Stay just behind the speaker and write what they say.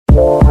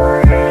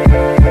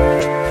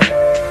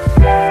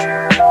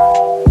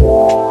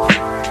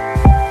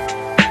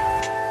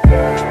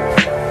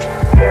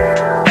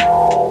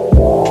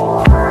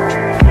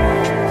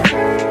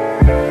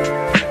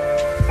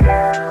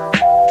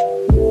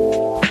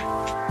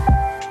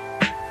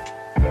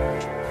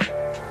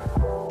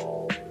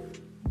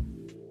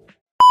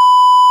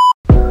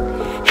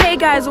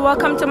guys,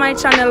 welcome to my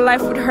channel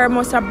Life with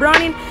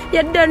Hermosabrowning.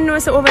 You don't know,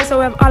 so over so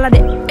we have all of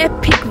the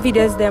epic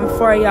videos them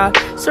for y'all.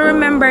 So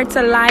remember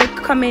to like,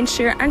 comment,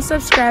 share and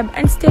subscribe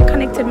and stay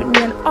connected with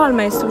me on all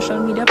my social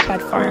media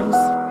platforms.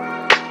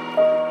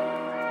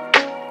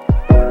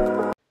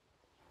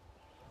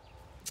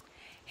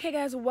 Hey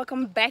guys,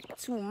 welcome back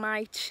to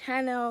my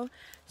channel.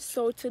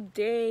 So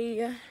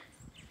today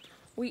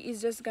we is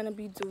just gonna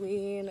be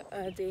doing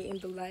a day in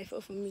the life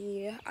of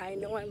me. I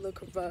know I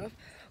look rough,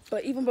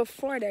 but even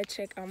before that,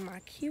 check out my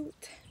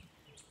cute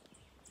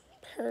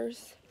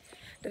purse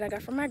that I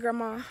got from my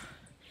grandma.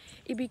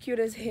 It be cute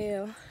as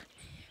hell.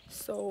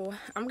 So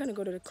I'm gonna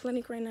go to the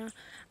clinic right now.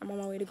 I'm on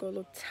my way to go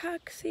look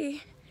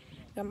taxi.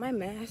 Got my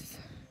mask.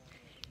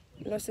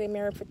 You know, say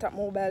Mary for top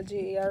mobile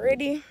J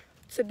already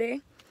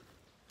today.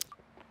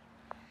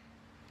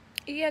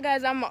 Yeah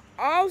guys, I'm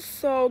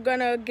also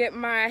gonna get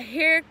my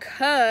hair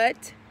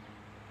cut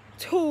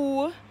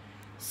too.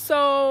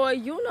 So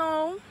you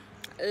know,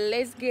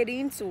 let's get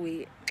into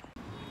it.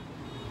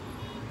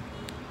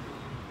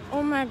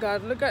 Oh my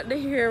god, look at the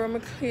hair. I'm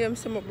gonna clean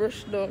some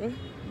brush down.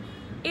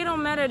 It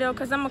don't matter though,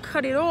 because I'm gonna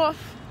cut it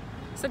off.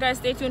 So guys,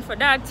 stay tuned for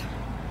that.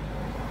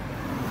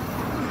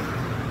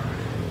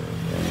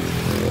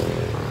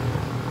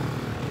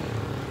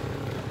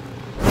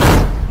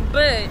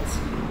 But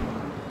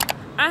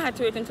I had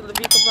to wait until the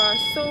vehicle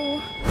passed. So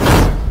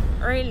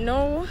right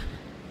now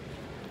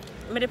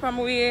I'm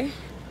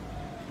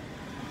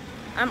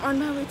on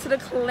my way to the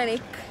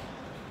clinic.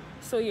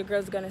 So your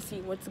girl's gonna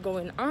see what's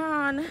going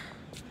on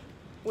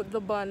with the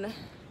bun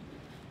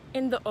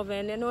in the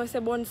oven. You know, I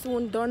said bun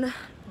soon done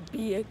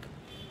bake.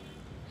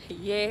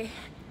 Yeah,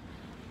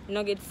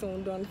 nugget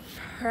soon done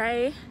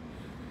fry.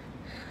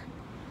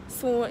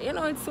 So you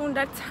know, it's soon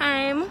that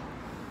time.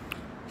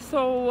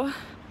 So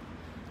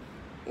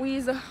we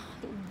is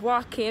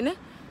walking.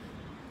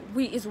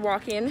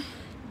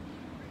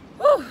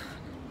 Oh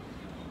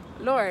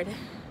Lord,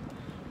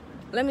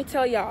 let me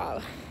tell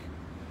y'all,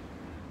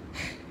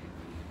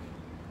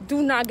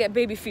 do not get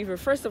baby fever.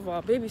 First of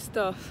all, baby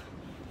stuff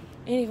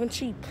ain't even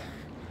cheap.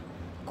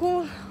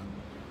 Cool.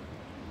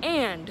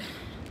 And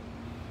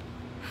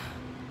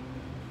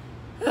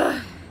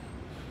this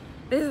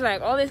is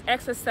like all this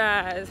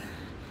exercise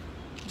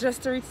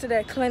just to reach to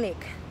that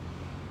clinic.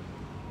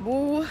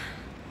 Boo.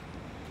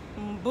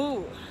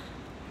 Boo.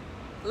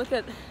 Look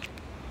at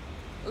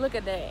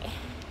that.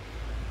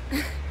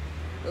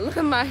 Look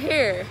at my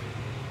hair.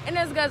 And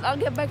as guys, I'll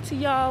get back to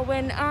y'all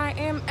when I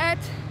am at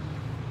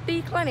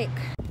the clinic.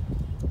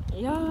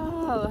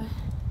 Y'all,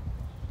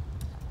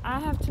 I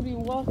have to be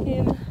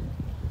walking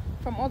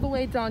from all the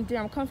way down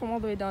there. I'm coming from all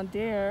the way down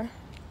there,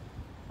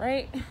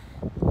 right?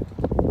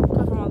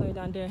 Coming from all the way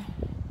down there,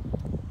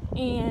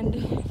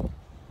 and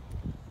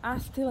I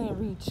still ain't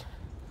reach.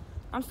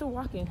 I'm still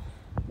walking.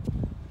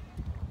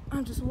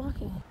 I'm just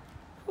walking.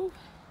 Whew.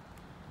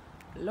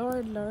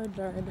 Lord, Lord,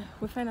 Lord,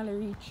 we finally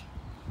reach,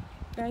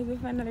 guys. We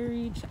finally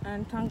reach,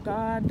 and thank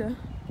God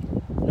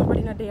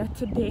nobody not there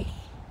today.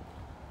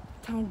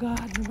 Thank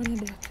God nobody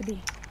not there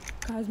today,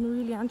 cause me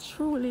really and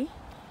truly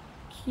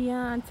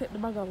can't take the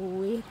bag of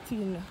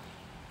waiting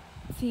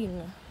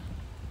thing.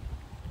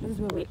 This is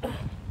where we are.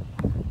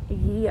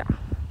 Yeah,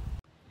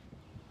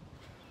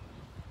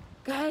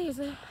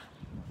 guys,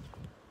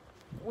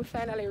 we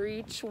finally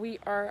reached. We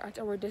are at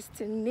our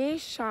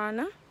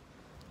destination,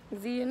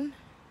 Zine.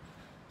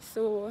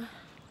 So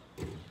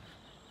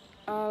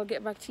I'll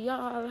get back to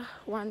y'all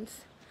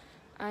once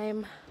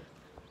I'm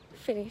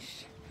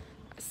finished.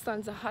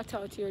 Sun's hot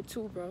out here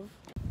too, bro.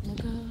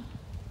 Okay.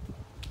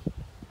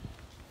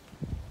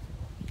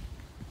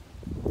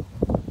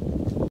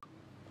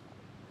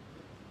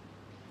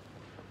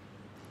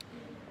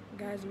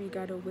 Guys, we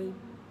gotta wait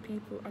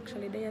people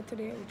actually there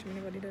today, which we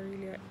never did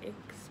really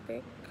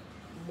expect,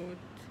 but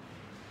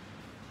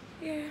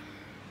yeah,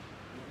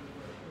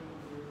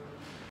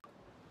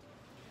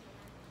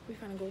 we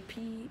finna go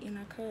pee in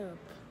a cup.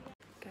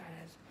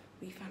 Guys,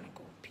 we finna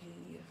go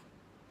pee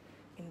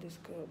in this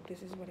cup.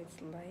 This is what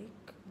it's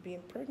like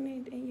being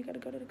pregnant and you gotta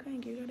go to the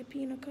clinic. You gotta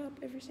pee in a cup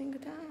every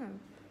single time.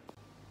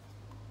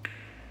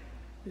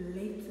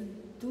 Let's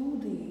do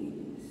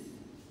this.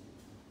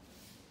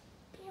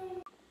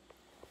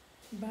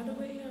 By the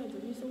way, y'all, the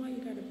reason why you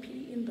gotta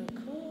pee in the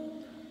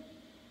cup,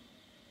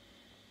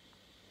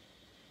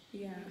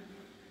 yeah,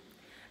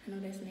 I know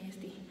that's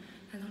nasty.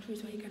 And the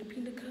reason why you gotta pee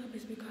in the cup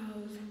is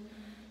because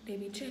they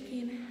be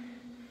checking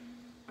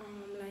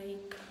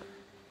like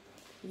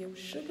your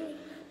sugar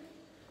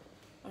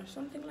or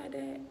something like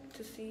that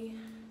to see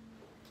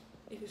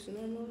if it's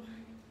normal.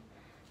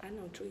 I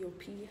know through your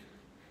pee,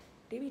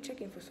 they be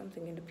checking for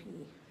something in the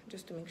pee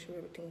just to make sure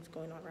everything's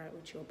going all right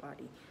with your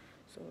body.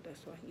 So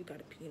that's why you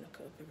gotta pee in a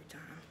cup every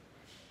time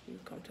you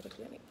come to the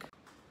clinic.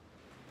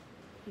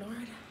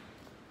 Lord.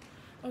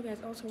 Oh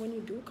guys, also when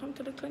you do come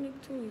to the clinic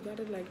too, you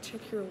gotta like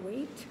check your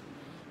weight.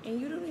 And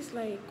you do this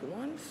like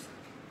once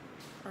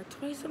or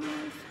twice a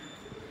month.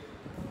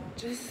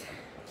 Just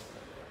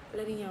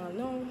letting y'all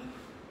know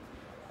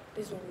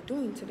this is what we're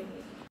doing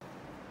today.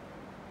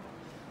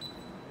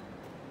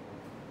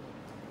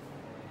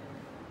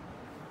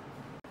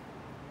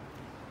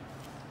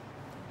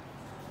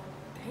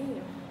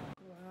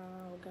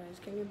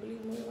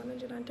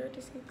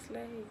 136.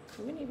 Like,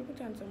 we need to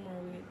put on some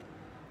more weight.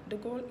 The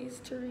goal is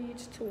to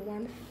reach to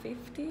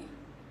 150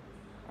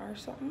 or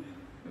something.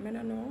 I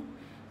don't know,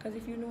 because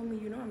if you know me,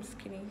 you know I'm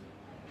skinny.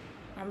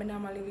 I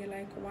normally weigh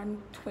like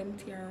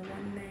 120 or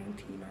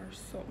 119 or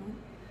something.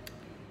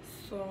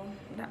 So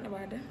that's not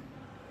bad.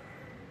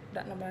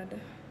 That's not bad.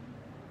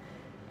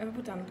 I will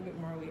put on a little bit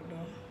more weight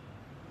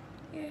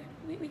though. Yeah,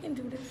 we can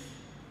do this.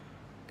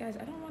 Guys,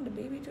 I don't want the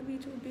baby to be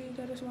too big.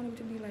 I just want him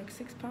to be like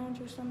 6 pounds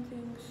or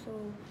something. So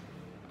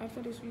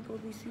after this week,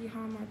 we see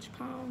how much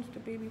pounds the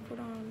baby put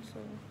on. So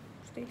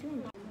stay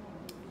tuned.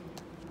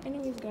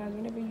 Anyways, guys,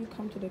 whenever you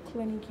come to the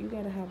clinic, you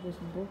gotta have this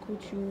book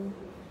with you,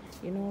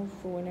 you know,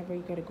 for whenever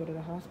you gotta go to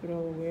the hospital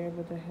or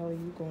wherever the hell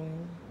you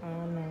going. I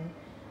don't know,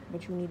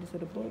 but you need this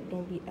with a book.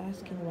 Don't be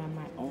asking why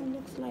my own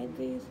looks like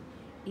this.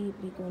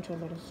 It be going through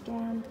a lot of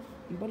storm,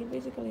 but it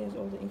basically has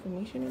all the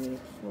information in it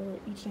for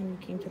each time you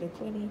came to the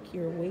clinic,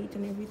 your weight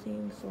and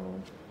everything. So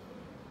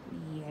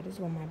yeah, this is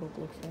what my book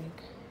looks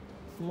like.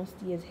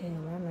 Musty as hell,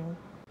 I know.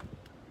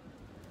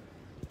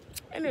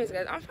 Anyways,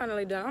 guys, I'm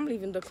finally done. I'm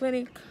leaving the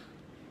clinic.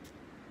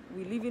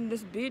 We leaving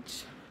this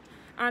bitch.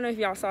 I don't know if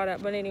y'all saw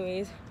that, but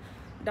anyways,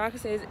 doctor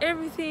says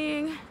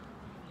everything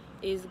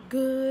is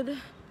good.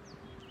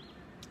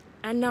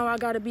 And now I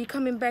gotta be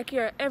coming back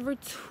here every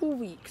 2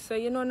 weeks. So,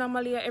 you know,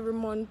 normally every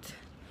month.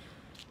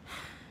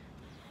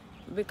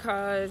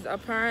 Because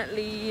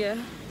apparently,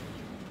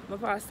 my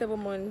past 7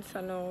 months,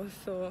 I know.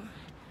 So,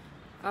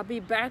 I'll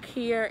be back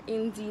here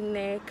in the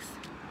next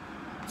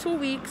 2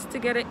 weeks to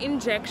get an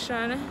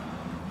injection.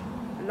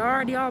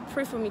 Lord, y'all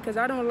pray for me because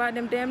I don't like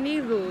them damn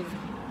needles.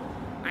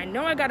 I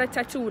know I got a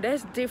tattoo.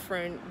 That's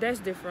different. That's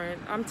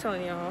different. I'm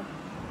telling y'all.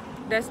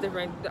 That's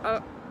different.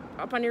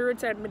 Up on the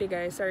roadside, me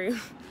guys. Sorry.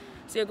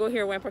 So you go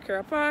here when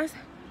I pass.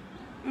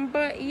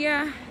 But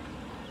yeah,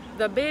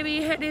 the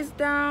baby head is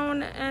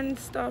down and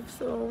stuff.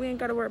 So we ain't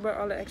got to worry about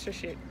all the extra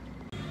shit.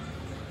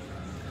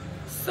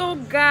 So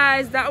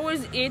guys, that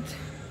was it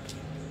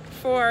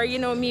for, you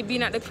know, me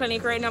being at the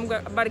clinic right now. I'm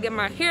about to get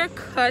my hair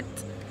cut.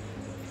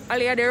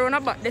 Alia there on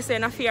about this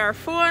in a fear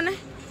phone.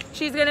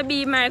 She's gonna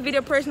be my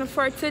video person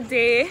for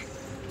today.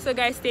 So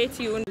guys, stay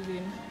tuned.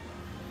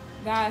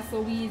 Guys,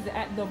 so we is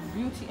at the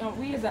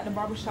we is at the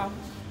barber shop.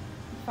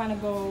 Trying to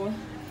go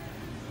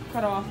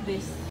cut off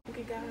this.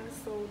 Okay guys,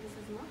 so this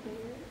is my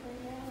hair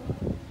right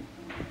now.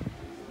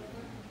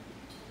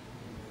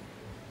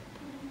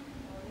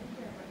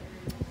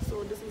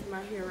 So this is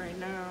my hair right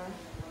now.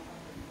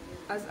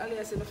 As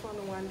Alia said, the fun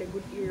one, the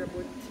good ear,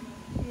 but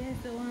yes,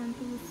 the one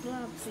who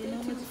slaps. stay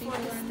tuned for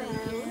the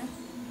style.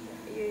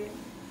 Yeah,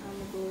 I'm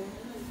gonna go.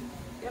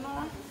 You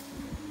know?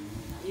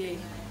 Yeah.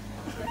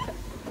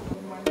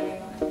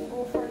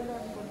 Oh, for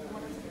that.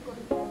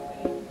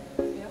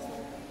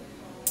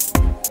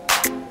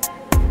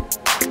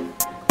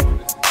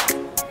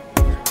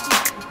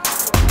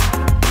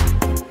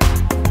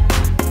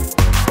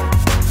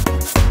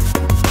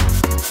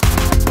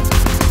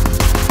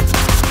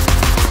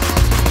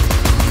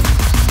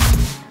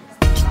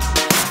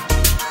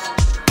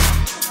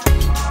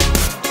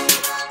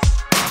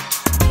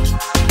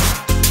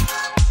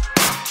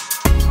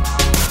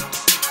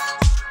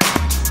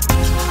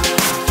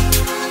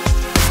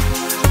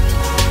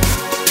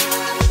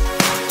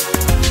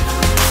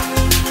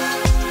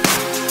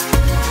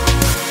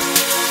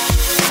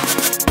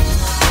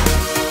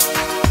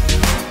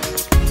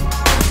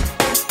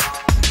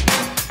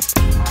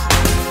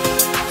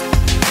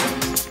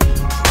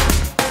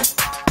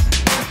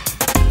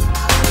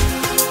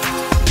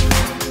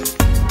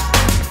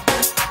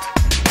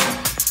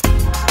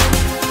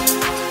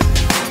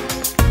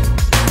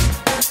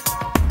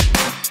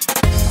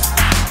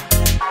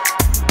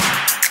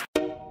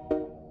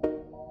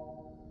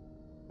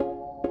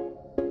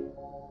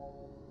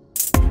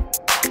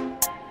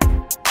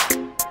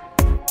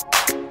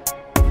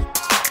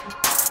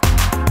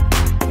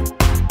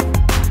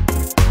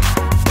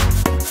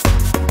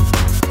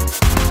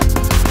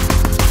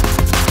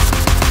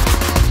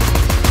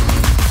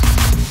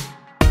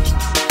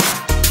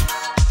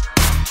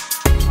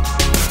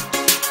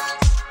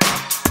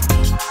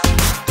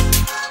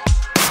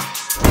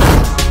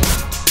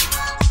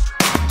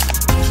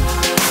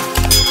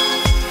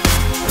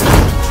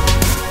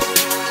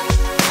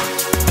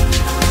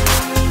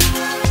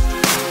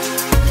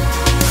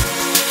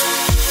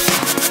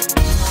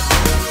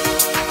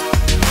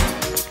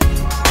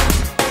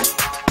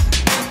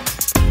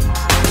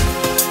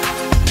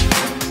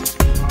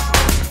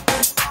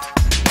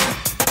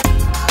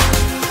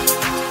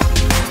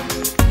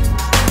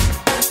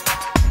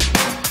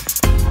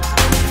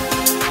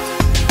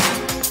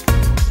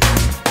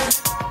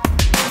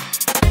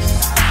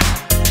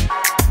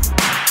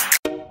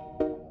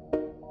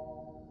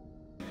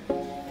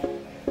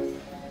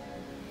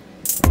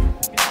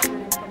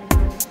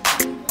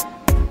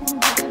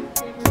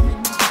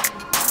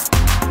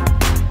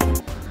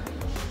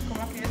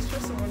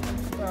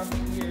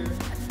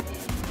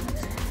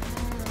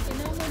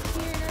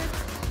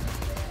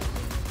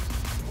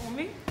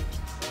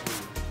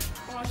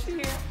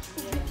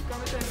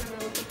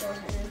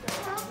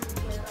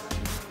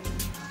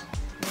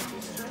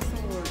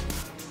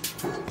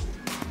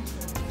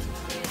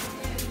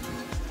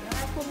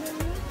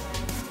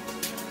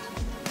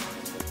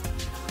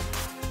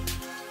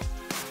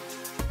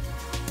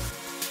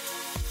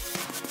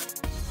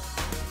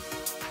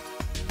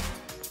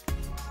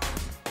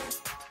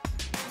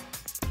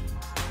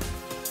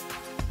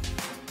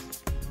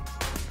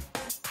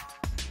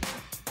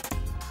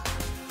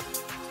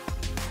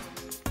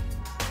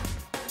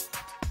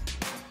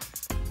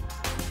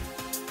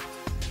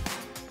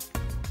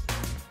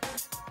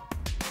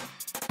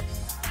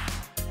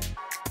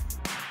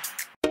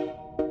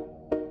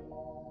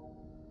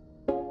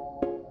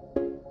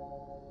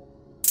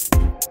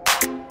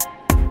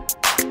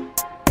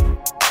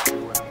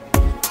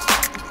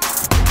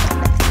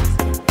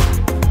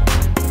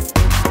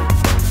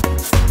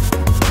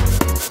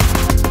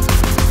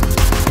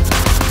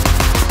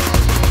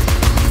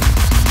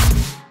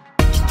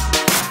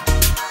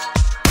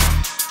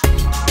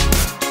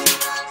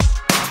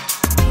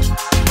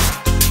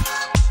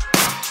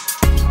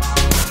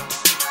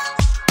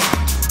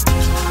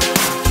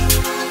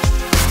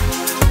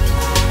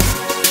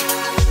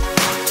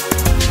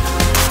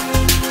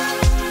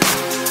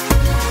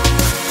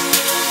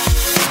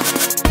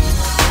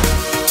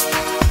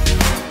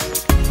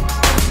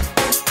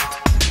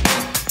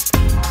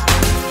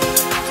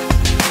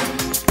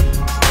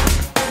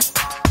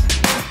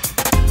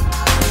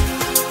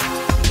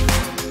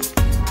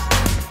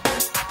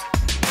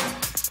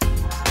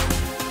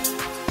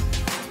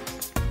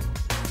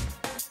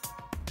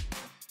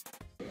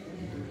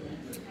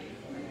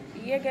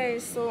 Yeah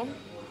guys, so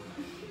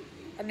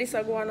this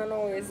I go on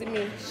now, you see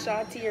me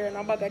short here and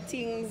a bag of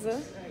things.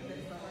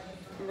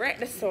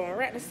 Right through. I'm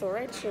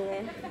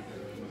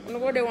gonna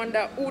go there one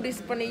that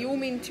this on the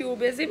human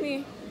tube, you see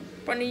me?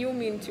 On the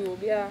human tube,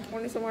 yeah.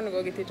 Only someone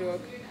go get a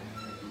joke.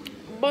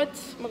 But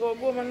I'm gonna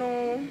go over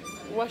now,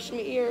 wash my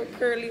hair,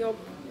 curly up.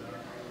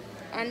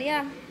 And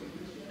yeah.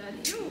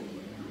 That's you.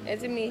 You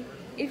see me?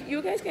 If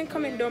you guys can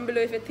comment down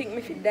below if you think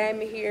me should dye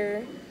my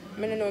hair.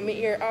 I don't know, my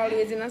hair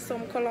always in a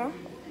some color.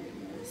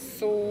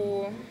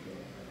 So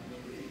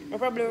I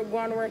probably go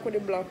and work with the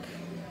black.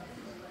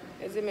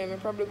 You see me? I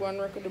probably go and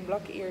work with the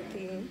black hair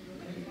thing.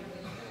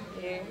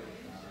 Yeah.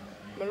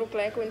 I look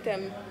like when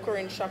I'm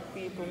current shock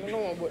people. I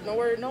know, but no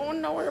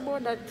worry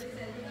about that.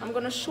 I'm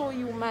gonna show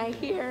you my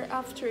hair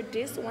after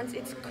this once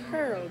it's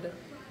curled.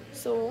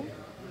 So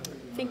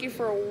thank you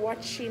for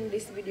watching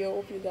this video.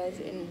 Hope you guys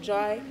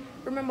enjoy.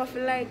 Remember to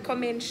like,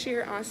 comment,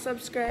 share, and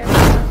subscribe.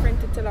 Tell a friend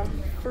to tell a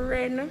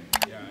friend.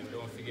 Yeah, and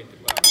don't forget to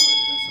buy.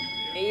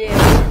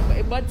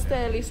 Yeah, bad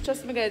style is,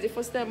 trust me guys, the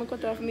first time I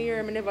cut off my hair,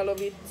 I never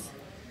love it.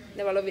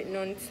 Never love it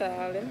none at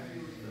all.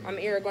 I'm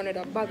here going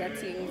to a bag of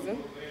things.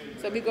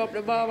 So big up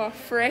the barber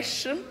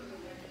fresh.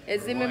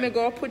 As you may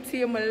go put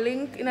here my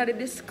link in the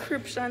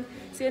description.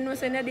 So you know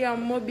say they are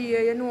mobile,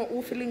 you know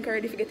who feel link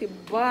already if you get a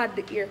bad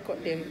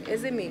haircut them. You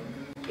see me?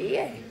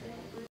 Yeah.